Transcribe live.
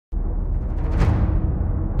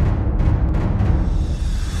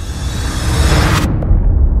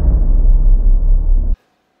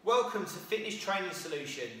Training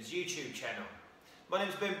Solutions YouTube channel. My name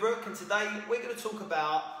is Ben Brook and today we're going to talk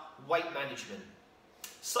about weight management.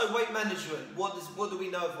 So weight management, what do we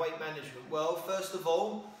know of weight management? Well, first of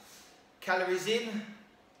all, calories in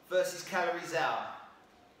versus calories out.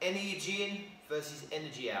 Energy in versus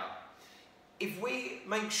energy out. If we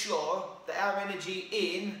make sure that our energy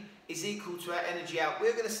in is equal to our energy out,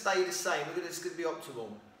 we're going to stay the same, it's going to be optimal.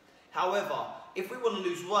 However, if we want to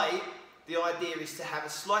lose weight, the idea is to have a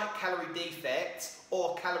slight calorie defect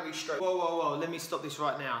or calorie stroke. Whoa, let me stop this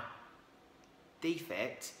right now.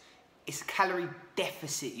 Defect? It's calorie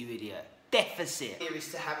deficit, you idiot. Deficit. Here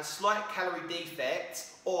is to have a slight calorie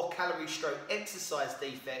defect or calorie stroke exercise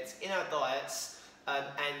defect in our diets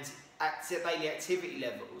and daily activity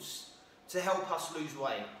levels to help us lose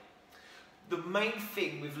weight. The main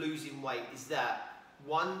thing with losing weight is that,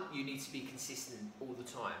 one, you need to be consistent all the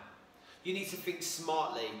time. You need to think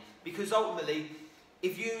smartly, because ultimately,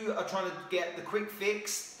 if you are trying to get the quick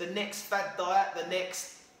fix, the next fad diet, the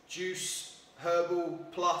next juice, herbal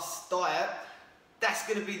plus diet, that's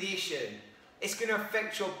going to be the issue. It's going to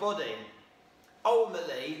affect your body.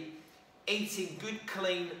 Ultimately, eating good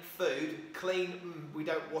clean food,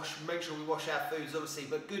 make sure we wash our foods obviously,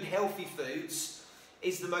 but good healthy foods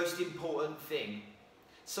is the most important thing.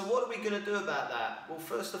 So what are we going to do about that? Well,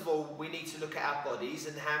 first of all, we need to look at our bodies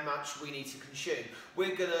and how much we need to consume.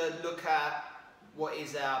 We're going to look at what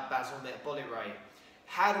is our basal metabolic rate.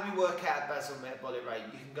 How do we work out basal metabolic rate?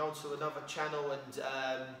 You can go onto another channel and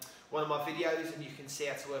one of my videos and you can see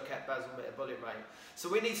how to work out basal metabolic rate. So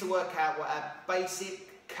we need to work out what our basic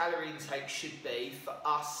calorie intake should be for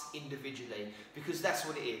us individually, because that's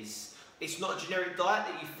what it is. It's not a generic diet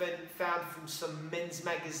that you found from some men's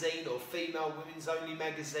magazine or female women's only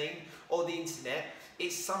magazine or the internet.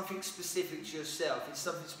 It's something specific to yourself. It's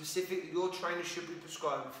something specific that your trainer should be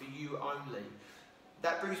prescribing for you only.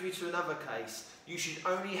 That brings me to another case. You should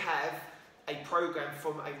only have a program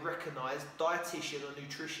from a recognised dietitian or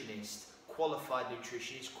nutritionist, qualified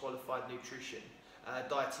nutritionist, qualified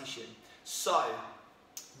dietitian. So,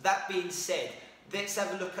 that being said, let's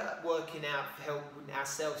have a look at working out for helping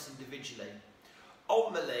ourselves individually.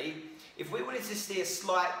 Ultimately, if we wanted to see a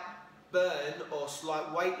slight burn or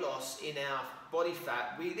slight weight loss in our body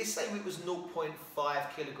fat, let's say it was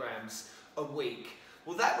 0.5 kilograms a week.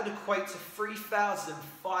 Well, that would equate to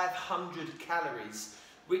 3,500 calories,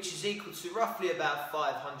 which is equal to roughly about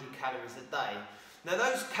 500 calories a day. Now,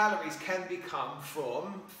 those calories can come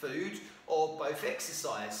from food or both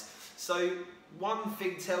exercise. So, one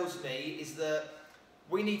thing tells me is that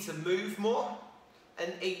we need to move more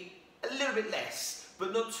and eat a little bit less,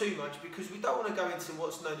 but not too much, because we don't want to go into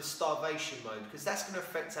what's known as starvation mode, because that's going to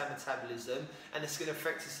affect our metabolism and it's going to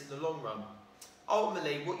affect us in the long run.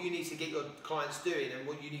 Ultimately, what you need to get your clients doing and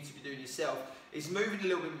what you need to be doing yourself is moving a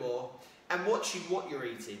little bit more and watching what you're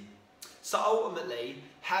eating. So ultimately,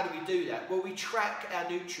 how do we do that? Well, we track our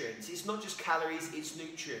nutrients. It's not just calories, it's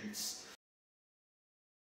nutrients.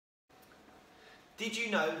 Did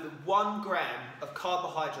you know that 1 gram of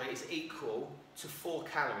carbohydrate is equal to 4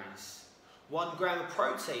 calories? 1 gram of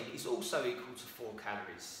protein is also equal to 4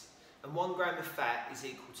 calories. And 1 gram of fat is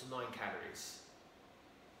equal to 9 calories.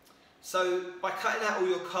 So by cutting out all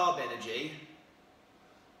your carb energy,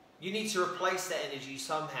 you need to replace that energy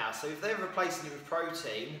somehow. So if they're replacing it with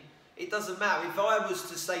protein, it doesn't matter. If I was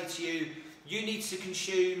to say to you, you need to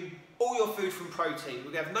consume all your food from protein,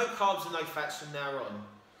 we're going to have no carbs and no fats from now on.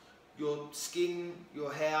 Your skin,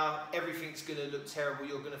 your hair, everything's going to look terrible.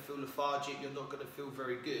 You're going to feel lethargic. You're not going to feel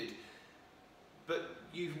very good. But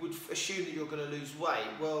you would assume that you're going to lose weight.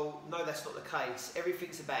 Well, no, that's not the case.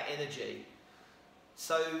 Everything's about energy.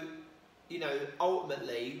 So, you know,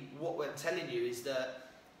 ultimately, what I'm telling you is that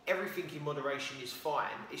everything in moderation is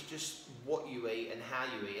fine. It's just what you eat and how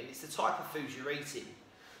you eat. And it's the type of foods you're eating.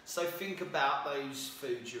 So think about those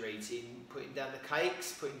foods you're eating. Putting down the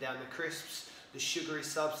cakes, putting down the crisps, the sugary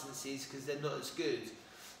substances, because they're not as good.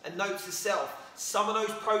 And note to self, some of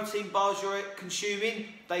those protein bars you're consuming,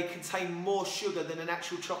 they contain more sugar than an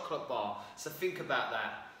actual chocolate bar. So think about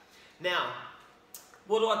that. Now,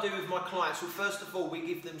 what do I do with my clients? Well, first of all, we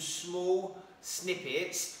give them small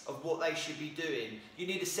snippets of what they should be doing. You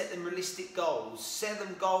need to set them realistic goals. Set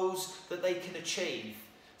them goals that they can achieve.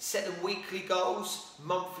 Set them weekly goals,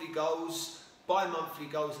 monthly goals, bi-monthly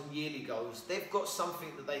goals and yearly goals. They've got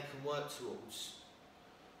something that they can work towards.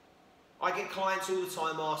 I get clients all the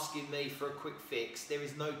time asking me for a quick fix. There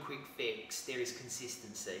is no quick fix, there is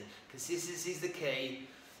consistency. Consistency is the key,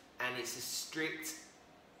 and it's a strict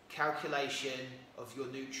calculation of your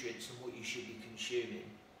nutrients and what you should be consuming.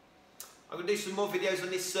 I'm going to do some more videos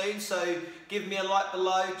on this soon, so give me a like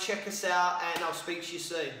below, check us out, and I'll speak to you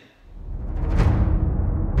soon.